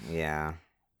know. Ish. Yeah.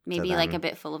 Maybe like them. a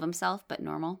bit full of himself, but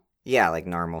normal. Yeah, like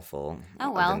normal full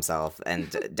Oh, well. of himself and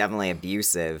definitely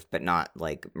abusive, but not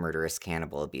like murderous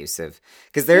cannibal abusive.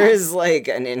 Because there Yeah. is like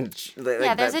an inch. Like,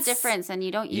 Yeah, there's a that's- difference, and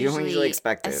you don't you don't usually, usually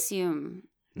expect it. assume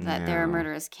that they're a No.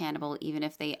 murderous cannibal, even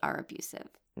if they are abusive.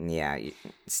 Yeah,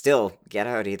 still get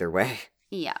out either way.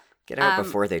 Yeah. Get out Um,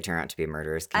 before they turn out to be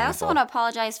murderous I cannibal. also want to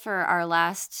apologize for our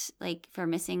last, for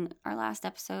missing our last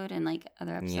episode and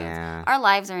other episodes. Yeah. Our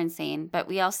lives are insane, but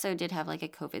we also did have a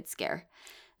COVID scare.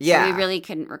 Yeah. So we really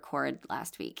couldn't record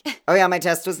last week. Oh yeah, my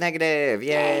test was negative.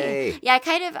 Yay. Yeah,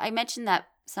 I mentioned that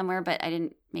somewhere, but I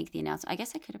didn't make the announcement. I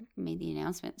guess I could have made the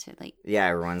announcement to Yeah,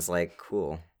 everyone's like,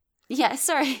 cool. Yeah,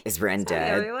 sorry. Is Ren Sorry,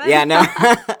 dead? everyone. Yeah, no.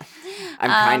 I'm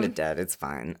kind Um, of dead. It's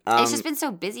fine. It's just been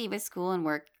so busy with school and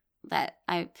work that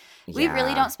we really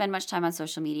yeah. don't spend much time on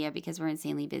social media because we're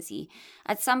insanely busy.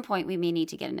 At some point, we may need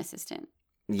to get an assistant.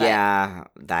 Yeah,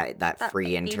 that that free would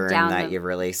be intern down that the- you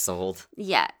really sold.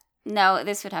 Yeah. No,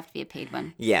 this would have to be a paid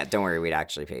one. Yeah, don't worry, we'd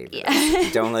actually pay for Yeah.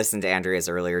 this. Don't listen to Andrea's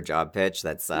earlier job pitch.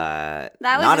 That's was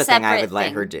not a a thing I separate would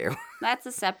let her thing. do. That's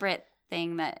a separate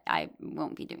thing that I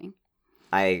won't be doing.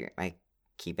 I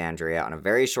keep Andrea on a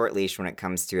very short leash when it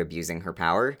comes to abusing her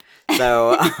power.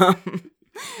 So,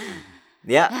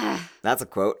 yeah, that's a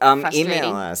quote. Frustrating.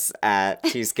 Email us at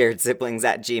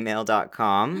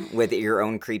twoscaredsiblings@gmail.com with your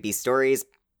own creepy stories.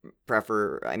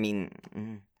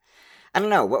 I don't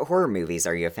know. What horror movies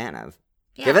are you a fan of?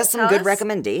 Yeah, Give us some tell good us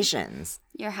recommendations.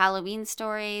 your Halloween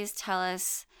stories. Tell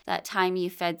us that time you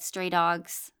fed stray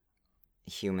dogs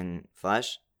Human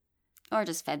flesh? or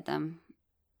just fed them.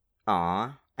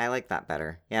 Aw, I like that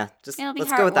better. Yeah, just It'll be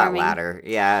let's go with that heartwarming. latter.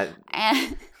 Yeah,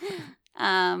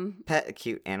 And pet a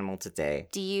cute animal today.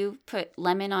 do you put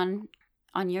lemon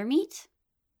on your meat?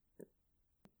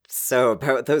 So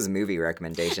about those movie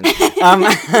recommendations,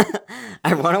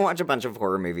 I want to watch a bunch of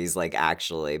horror movies like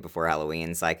actually before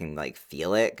Halloween, so I can like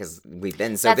feel it because we've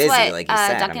been so That's busy. what Like you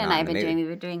said, Duncan I'm and not I in have the been doing. mood We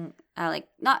were doing like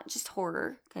not just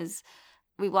horror because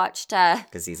we watched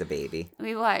because he's a baby. the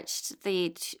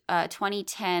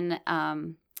 2010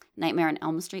 Nightmare on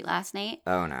Elm Street last night,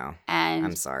 Oh no, and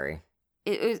I'm sorry.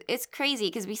 it's crazy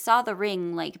because we saw The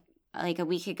Ring like a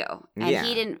week ago, and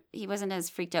Yeah. he wasn't as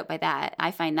freaked out by that.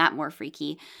 I find that more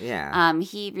freaky. Yeah.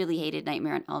 He really hated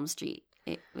Nightmare on Elm Street.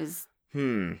 It was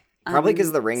Probably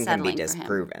because the ring can be unsettling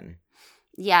for him. disproven.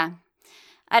 Yeah,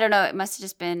 I don't know. It must have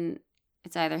just been.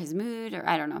 It's either his mood or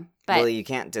I don't know. But Well, you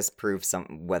can't disprove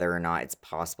whether or not it's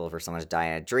possible for someone to die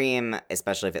in a dream,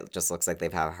 especially if it just looks like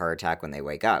they've had a heart attack when they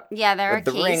wake up. yeah, there With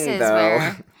are The Ring, cases though.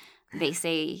 where they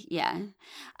say yeah.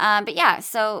 But yeah,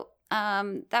 so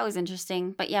that was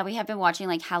interesting. But yeah, we have been watching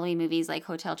like Halloween movies like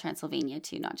Hotel Transylvania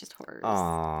too, not just horrors.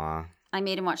 Aw. I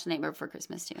made him watch The Nightmare Before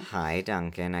Christmas too. Hi,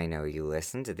 Duncan. I know you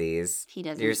listen to these. He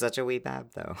doesn't. You're such a wee bab,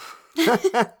 though.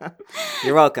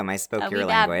 You're welcome. I spoke A your wee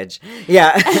bab. language.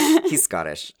 Yeah. He's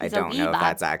Scottish. I He's a don't wee know if bab.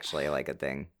 that's actually like a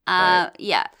thing. But...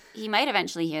 Yeah, he might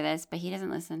eventually hear this, but he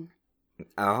doesn't listen.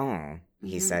 Oh,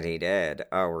 he Mhm. said he did.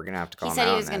 Oh, we're going to have to call He him said out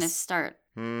he on was going to this. start.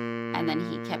 And then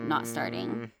he kept not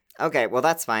starting. Okay, well,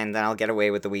 that's fine. Then I'll get away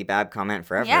with the wee bab comment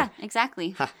forever. Yeah,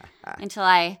 exactly. Until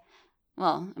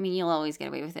well, I mean, you'll always get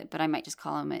away with it, but I might just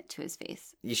call him it to his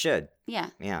face. You should. Yeah.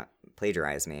 Yeah,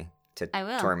 plagiarize me to I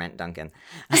will. torment Duncan.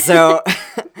 So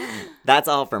that's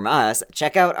all from us.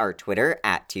 Check out our Twitter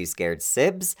at Two Scared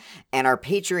Sibs, and our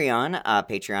Patreon,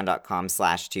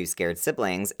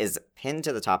 patreon.com/twoscaredsiblings, is pinned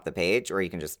to the top of the page, or you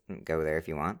can just go there if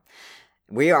you want.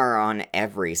 We are on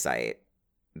every site,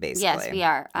 basically. Yes, we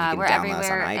are. can We're download us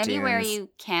on everywhere. Anywhere iTunes. you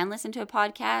can listen to a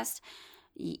podcast,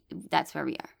 that's where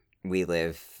we are. We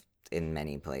live in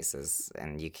many places,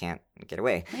 and you can't get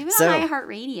away. We're even So on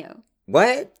iHeartRadio.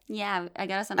 what? Yeah, I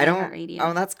got us on I don't. iHeartRadio.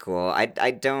 Oh, that's cool. I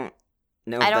don't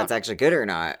know if I don't- that's actually good or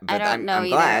not. But I don't I'm, know I'm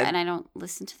either, glad. and I don't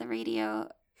listen to the radio.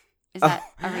 Is Oh, that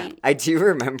a radio? I do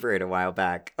remember it a while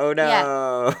back. Oh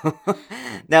no.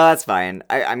 No, that's fine.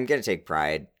 I'm gonna take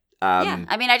pride. Yeah,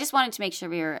 I mean, I just wanted to make sure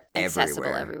we were accessible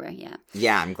everywhere. everywhere. Yeah,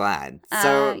 Yeah, I'm glad.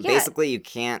 So yeah. basically, you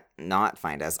can't not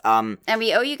find us. and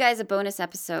we owe you guys a bonus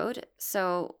episode,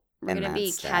 so we're And going to be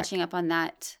that's stack. catching up on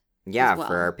that. Yeah, as well.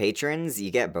 for our patrons,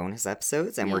 you get bonus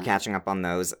episodes, and we're Yeah. catching up on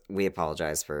those. We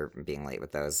apologize for being late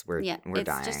with those. We're It's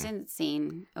dying. just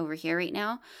insane over here right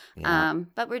now. Yeah.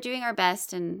 But we're doing our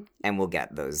best, and And we'll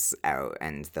get those out,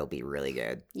 and they'll be really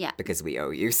good. yeah. Because we owe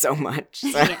you so much. So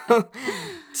Yeah.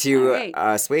 to All right.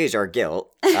 assuage our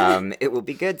guilt, it will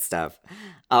be good stuff.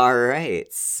 All right.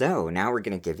 So now we're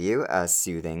going to give you a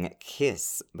soothing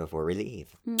kiss before we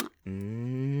leave.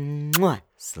 Mwah. Mwah.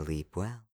 Sleep well.